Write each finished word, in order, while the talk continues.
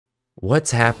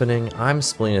What's happening? I'm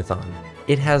Spleenathon.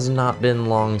 It has not been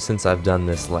long since I've done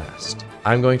this last.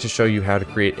 I'm going to show you how to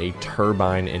create a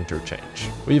turbine interchange.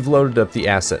 We've loaded up the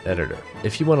asset editor.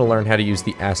 If you want to learn how to use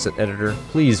the asset editor,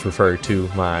 please refer to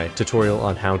my tutorial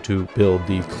on how to build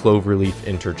the Cloverleaf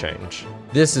Interchange.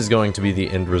 This is going to be the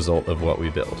end result of what we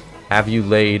build. Have you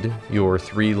laid your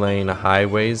 3-lane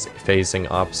highways facing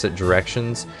opposite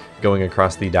directions going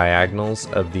across the diagonals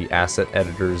of the asset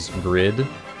editor's grid?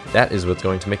 That is what's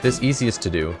going to make this easiest to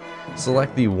do.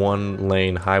 Select the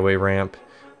 1-lane highway ramp,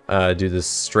 do the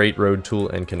straight road tool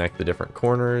and connect the different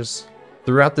corners.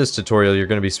 Throughout this tutorial, you're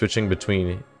going to be switching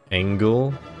between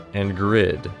angle and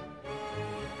grid.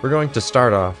 We're going to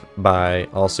start off by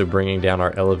also bringing down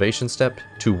our elevation step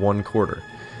to 1/4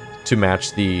 to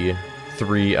match the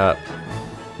 3 up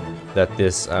that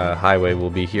this highway will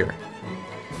be here.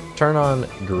 Turn on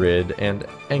grid and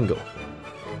angle.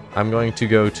 I'm going to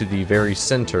go to the very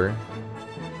center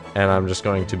and I'm just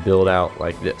going to build out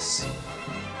like this.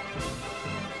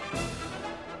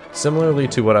 Similarly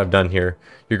to what I've done here,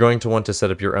 you're going to want to set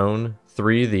up your own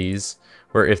 3 of these,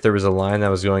 where if there was a line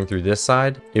that was going through this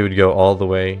side, it would go all the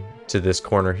way to this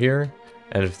corner here,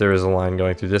 and if there was a line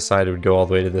going through this side, it would go all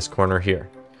the way to this corner here.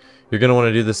 You're going to want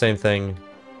to do the same thing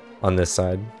on this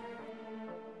side.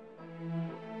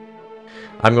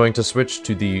 I'm going to switch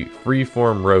to the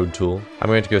freeform road tool. I'm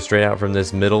going to go straight out from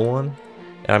this middle one,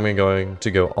 and I'm going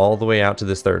to go all the way out to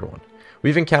this 3rd one.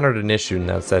 We've encountered an issue, and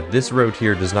that's that this road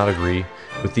here does not agree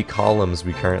with the columns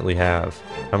we currently have.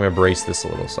 I'm going to brace this a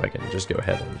little so I can just go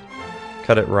ahead and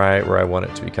cut it right where I want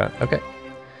it to be cut. Okay.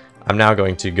 I'm now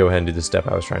going to go ahead and do the step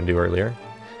I was trying to do earlier.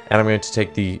 And I'm going to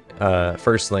take the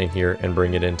 1st lane here and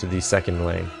bring it into the 2nd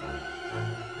lane.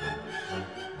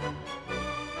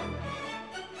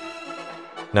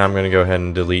 Now I'm going to go ahead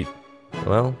and delete,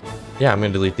 well, yeah, I'm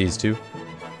going to delete these 2.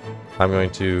 I'm going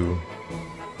to,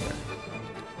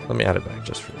 let me add it back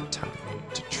just for the time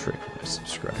to trick my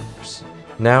subscribers.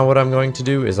 Now what I'm going to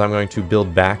do is I'm going to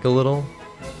build back a little.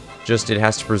 Just, it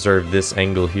has to preserve this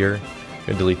angle here. I'm going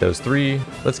to delete those 3.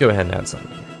 Let's go ahead and add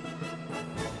something here.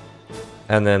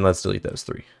 And then let's delete those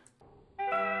 3.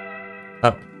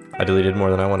 Oh, I deleted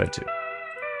more than I wanted to.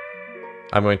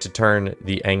 I'm going to turn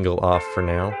the angle off for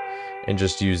now and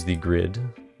just use the grid.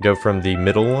 Go from the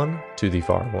middle one to the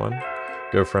far one.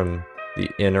 Go from the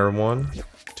inner one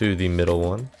to the middle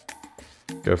one.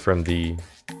 Go from the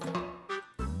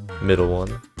middle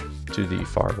one to the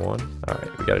far one.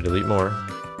 Alright, we gotta delete more.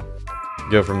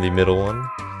 Go from the middle one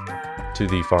to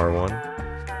the far one.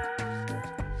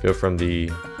 Go from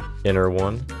the inner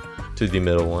one to the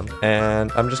middle one.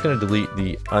 And I'm just gonna delete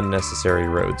the unnecessary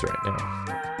roads right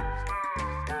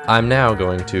now. I'm now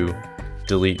going to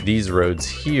delete these roads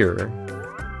here,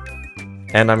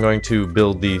 and I'm going to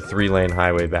build the 3-lane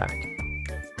highway back.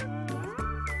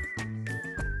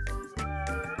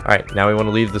 Alright, now we want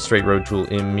to leave the straight road tool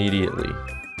immediately.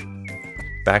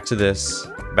 Back to this,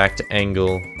 back to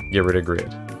angle, get rid of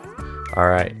grid.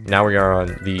 Alright, now we are on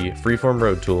the freeform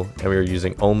road tool, and we are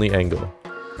using only angle.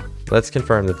 Let's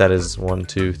confirm that that is 1,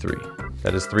 2, 3.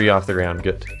 That is 3 off the ground,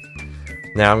 good.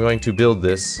 Now I'm going to build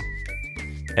this.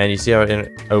 And you see how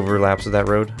it overlaps with that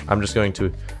road? I'm just going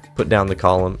to put down the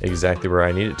column exactly where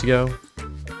I need it to go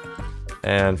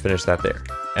and finish that there.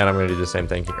 And I'm going to do the same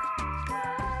thing here.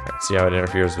 Right, see how it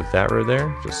interferes with that road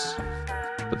there? Just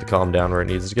put the column down where it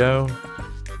needs to go.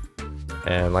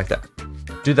 And like that.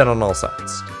 Do that on all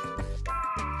sides.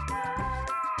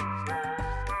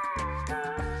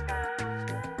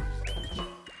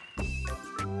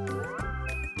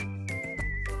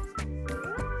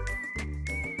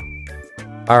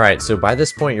 Alright, so by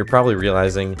this point you're probably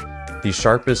realizing the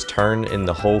sharpest turn in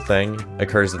the whole thing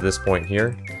occurs at this point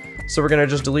here. So we're going to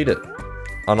just delete it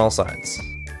on all sides.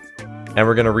 And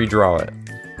we're going to redraw it.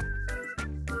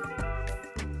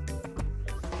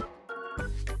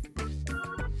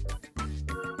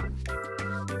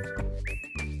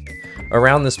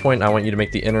 Around this point I want you to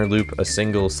make the inner loop a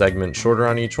single segment shorter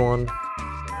on each one.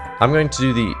 I'm going to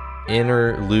do the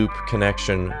inner loop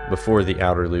connection before the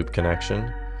outer loop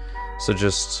connection. So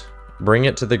just bring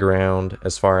it to the ground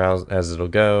as far as it'll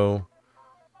go.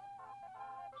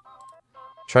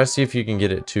 Try to see if you can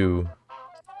get it to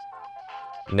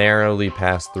narrowly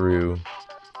pass through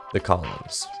the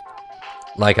columns,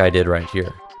 like I did right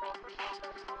here.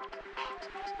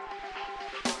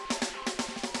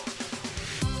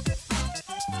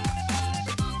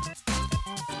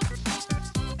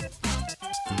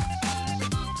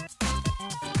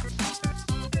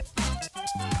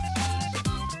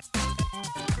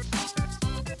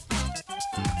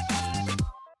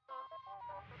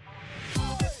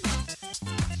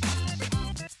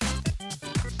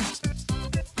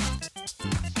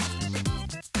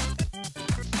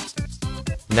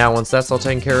 Now once that's all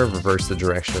taken care of, reverse the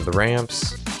direction of the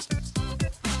ramps.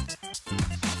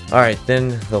 Alright,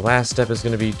 then the last step is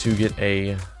going to be to get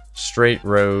a straight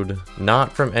road,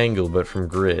 not from angle, but from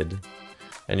grid.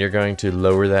 And you're going to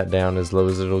lower that down as low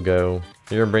as it'll go.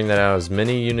 You're going to bring that out as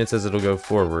many units as it'll go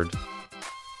forward.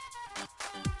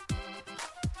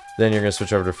 Then you're going to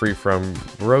switch over to freeform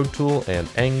road tool and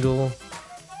angle.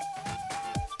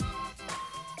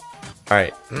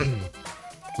 Alright,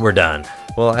 we're done.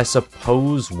 Well, I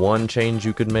suppose one change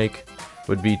you could make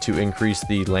would be to increase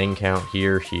the lane count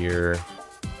here, here,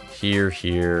 here,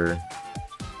 here,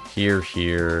 here,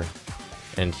 here,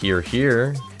 and here,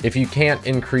 here. If you can't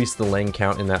increase the lane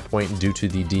count in that point due to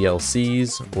the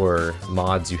DLCs or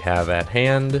mods you have at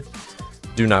hand,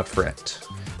 do not fret.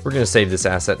 We're going to save this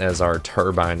asset as our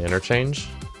Turbine Interchange.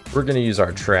 We're going to use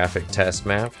our traffic test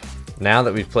map. Now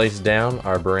that we've placed down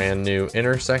our brand new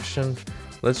intersection,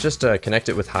 let's just connect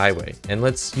it with highway. And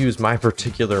let's use my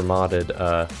particular modded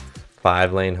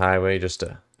 5-lane highway just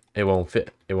to, it won't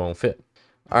fit.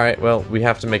 Alright, well, we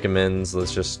have to make amends.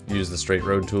 Let's just use the straight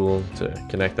road tool to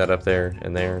connect that up there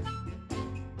and there.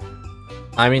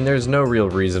 I mean, there's no real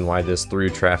reason why this through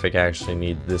traffic actually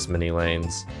needs this many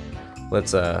lanes.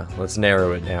 Let's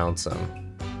narrow it down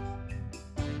some.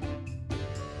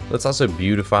 Let's also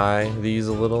beautify these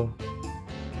a little.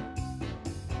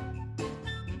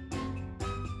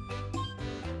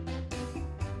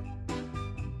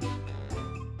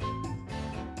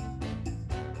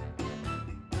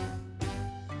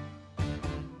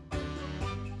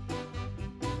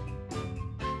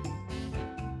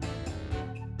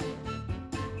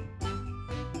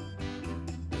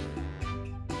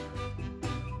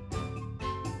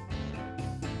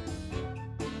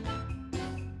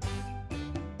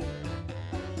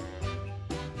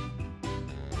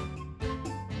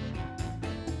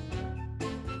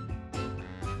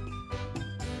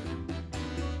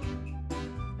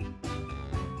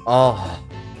 Oh,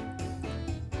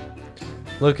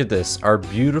 look at this, our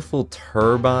beautiful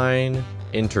Turbine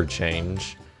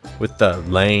Interchange with the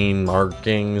lane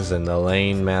markings and the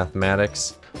lane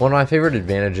mathematics. One of my favorite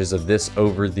advantages of this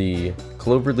over the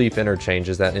Cloverleaf Interchange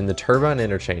is that in the Turbine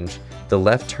Interchange, the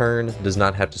left turn does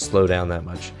not have to slow down that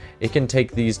much. It can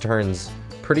take these turns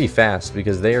pretty fast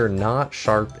because they are not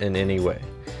sharp in any way.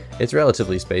 It's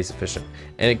relatively space efficient,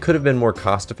 and it could have been more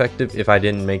cost effective if I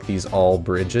didn't make these all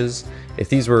bridges. If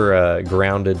these were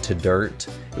grounded to dirt,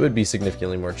 it would be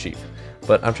significantly more cheap.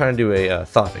 But I'm trying to do a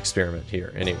thought experiment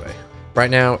here anyway. Right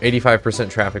now,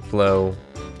 85% traffic flow,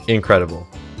 incredible.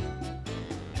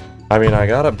 I mean, I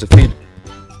got up to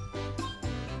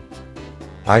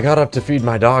feed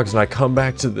my dogs and I come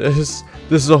back to this.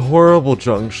 This is a horrible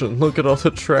junction. Look at all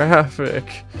the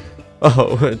traffic.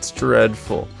 Oh, it's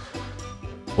dreadful.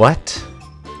 What?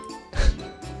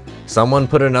 Someone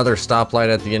put another stoplight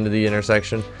at the end of the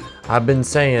intersection. I've been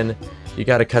saying you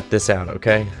gotta cut this out,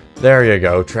 okay? There you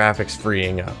go, traffic's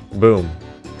freeing up. Boom.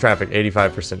 Traffic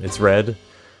 85%. It's red.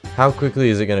 How quickly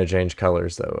is it gonna change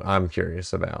colors though? I'm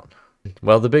curious about.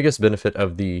 Well, the biggest benefit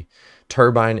of the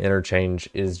Turbine Interchange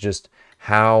is just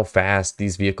how fast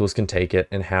these vehicles can take it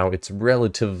and how it's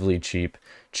relatively cheap,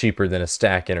 cheaper than a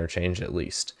stack interchange at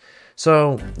least.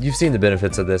 So you've seen the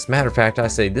benefits of this. Matter of fact, I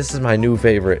say this is my new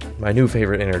favorite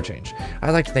interchange.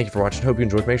 I'd like to thank you for watching. Hope you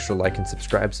enjoyed. Make sure to like and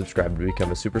subscribe to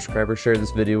become a super subscriber. Share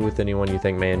this video with anyone you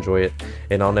think may enjoy it,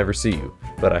 and I'll never see you,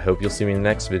 but I hope you'll see me in the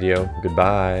next video.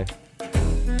 Goodbye.